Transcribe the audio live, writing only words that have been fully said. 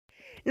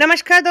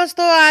नमस्कार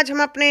दोस्तों, आज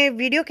हम अपने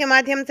वीडियो के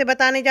माध्यम से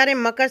बताने जा रहे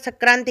हैं मकर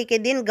संक्रांति के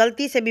दिन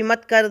गलती से भी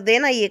मत कर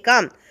देना ये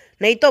काम,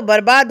 नहीं तो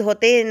बर्बाद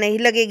होते नहीं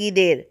लगेगी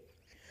देर।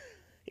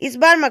 इस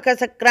बार मकर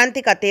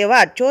संक्रांति का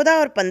त्यौहार 14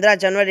 और 15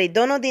 जनवरी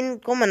दोनों दिन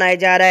को मनाया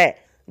जा रहा है।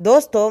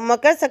 दोस्तों,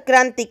 मकर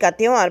संक्रांति का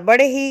त्यौहार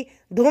बड़े ही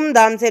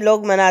धूमधाम से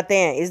लोग मनाते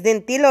हैं। इस दिन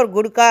तिल और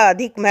गुड़ का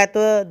अधिक महत्व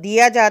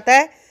दिया जाता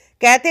है।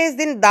 कहते हैं इस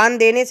दिन दान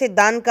देने से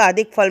दान का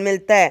अधिक फल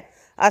मिलता है।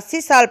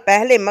 80 साल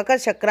पहले मकर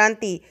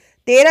संक्रांति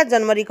 13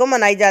 जनवरी को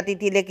मनाई जाती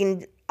थी,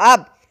 लेकिन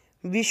अब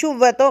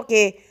विषुवतों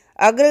के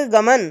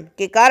अग्रगमन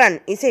के कारण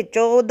इसे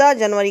 14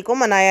 जनवरी को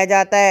मनाया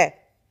जाता है।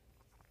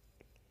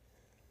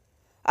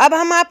 अब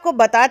हम आपको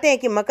बताते हैं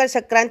कि मकर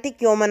संक्रांति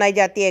क्यों मनाई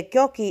जाती है।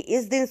 क्योंकि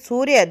इस दिन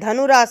सूर्य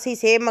धनु राशि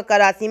से मकर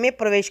राशि में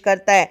प्रवेश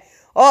करता है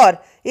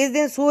और इस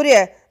दिन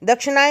सूर्य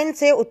दक्षिणायन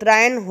से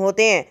उत्तरायण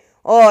होते हैं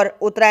और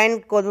उत्तरायण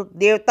को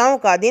देवताओं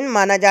का दिन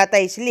माना जाता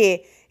है।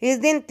 इसलिए इस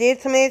दिन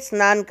तीर्थ में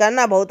स्नान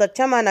करना बहुत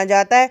अच्छा माना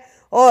जाता है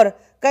और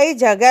कई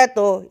जगह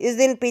तो इस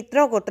दिन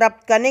पितरों को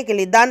तृप्त करने के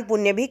लिए दान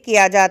पुण्य भी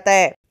किया जाता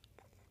है।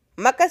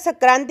 मकर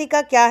संक्रांति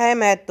का क्या है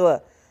महत्व?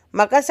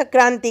 मकर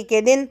संक्रांति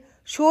के दिन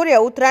सूर्य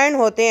उत्तरायण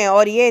होते हैं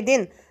और ये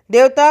दिन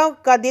देवताओं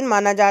का दिन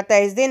माना जाता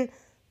है। इस दिन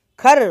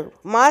खर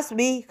मास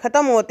भी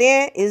खत्म होते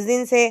हैं। इस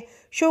दिन से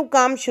शुभ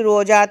काम शुरू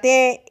हो जाते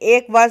हैं।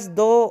 एक वर्ष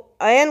 2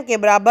 अयन के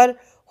बराबर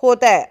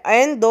होता है।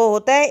 अयन 2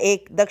 होता है,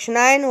 एक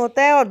दक्षिणायन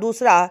होता है और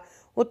दूसरा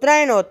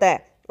उत्तरायण होता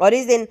है। और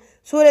इस दिन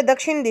सूर्य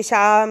दक्षिण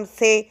दिशा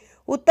से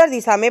उत्तर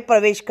दिशा में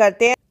प्रवेश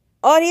करते हैं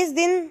और इस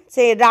दिन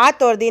से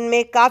रात और दिन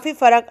में काफ़ी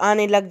फर्क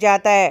आने लग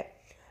जाता है।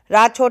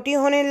 रात छोटी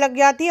होने लग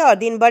जाती है और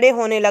दिन बड़े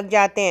होने लग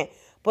जाते हैं।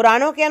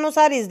 पुराणों के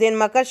अनुसार इस दिन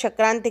मकर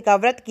संक्रांति का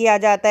व्रत किया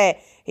जाता है।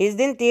 इस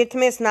दिन तीर्थ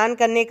में स्नान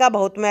करने का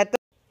बहुत महत्व।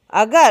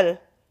 अगर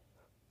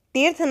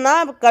तीर्थ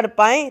ना कर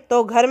पाएं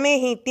तो घर में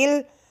ही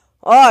तिल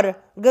और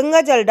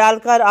गंगा जल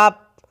डालकर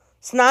आप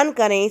स्नान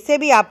करें। इससे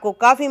भी आपको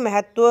काफ़ी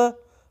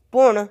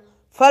महत्वपूर्ण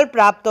फल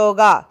प्राप्त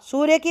होगा।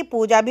 सूर्य की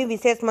पूजा भी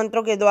विशेष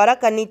मंत्रों के द्वारा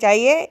करनी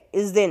चाहिए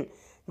इस दिन,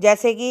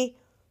 जैसे कि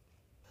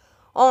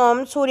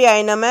ओम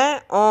सूर्याय नमः,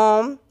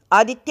 ओम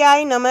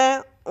आदित्याय नमः,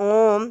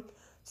 ओम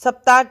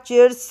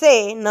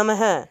सप्ताचीर्षे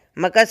नमः।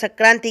 मकर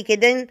संक्रांति के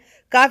दिन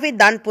काफ़ी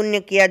दान पुण्य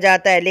किया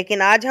जाता है,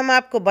 लेकिन आज हम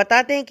आपको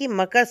बताते हैं कि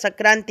मकर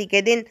संक्रांति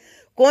के दिन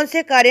कौन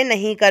से कार्य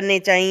नहीं करने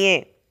चाहिए।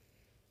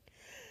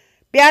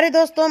 प्यारे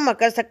दोस्तों,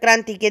 मकर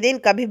संक्रांति के दिन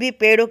कभी भी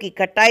पेड़ों की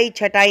कटाई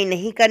छटाई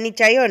नहीं करनी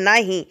चाहिए और ना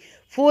ही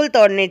फूल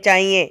तोड़ने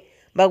चाहिए।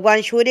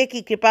 भगवान सूर्य की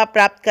कृपा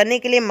प्राप्त करने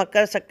के लिए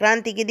मकर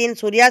संक्रांति के दिन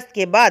सूर्यास्त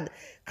के बाद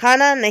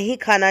खाना नहीं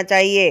खाना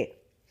चाहिए।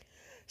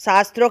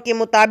 शास्त्रों के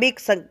मुताबिक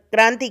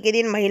संक्रांति के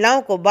दिन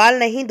महिलाओं को बाल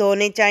नहीं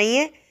धोने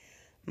चाहिए।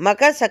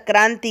 मकर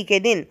संक्रांति के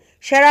दिन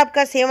शराब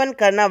का सेवन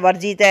करना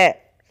वर्जित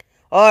है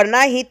और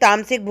ना ही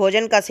तामसिक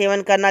भोजन का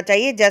सेवन करना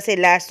चाहिए, जैसे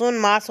लहसुन,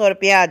 मांस और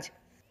प्याज।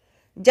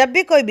 जब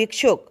भी कोई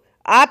भिक्षुक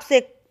आपसे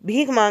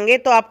भीख मांगे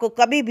तो आपको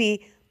कभी भी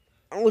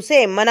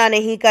उसे मना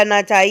नहीं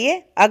करना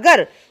चाहिए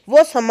अगर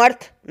वो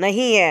समर्थ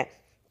नहीं है।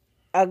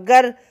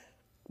 अगर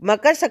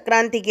मकर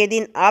संक्रांति के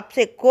दिन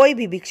आपसे कोई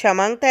भी भिक्षा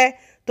मांगता है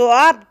तो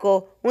आपको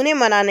उन्हें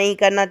मना नहीं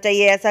करना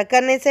चाहिए। ऐसा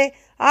करने से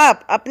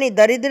आप अपनी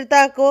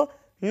दरिद्रता को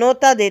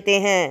न्योता देते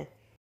हैं।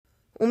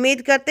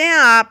 उम्मीद करते हैं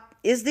आप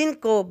इस दिन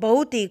को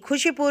बहुत ही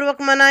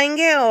खुशीपूर्वक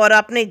मनाएंगे और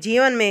अपने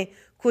जीवन में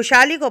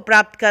खुशहाली को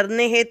प्राप्त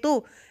करने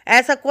हेतु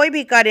ऐसा कोई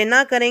भी कार्य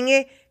ना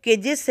करेंगे कि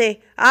जिससे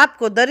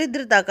आपको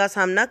दरिद्रता का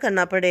सामना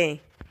करना पड़े।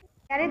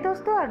 प्यारे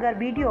दोस्तों, अगर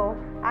वीडियो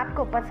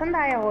आपको पसंद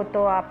आया हो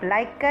तो आप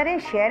लाइक करें,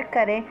 शेयर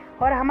करें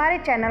और हमारे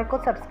चैनल को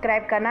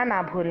सब्सक्राइब करना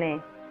ना भूलें।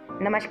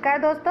 नमस्कार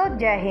दोस्तों,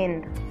 जय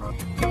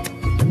हिंद।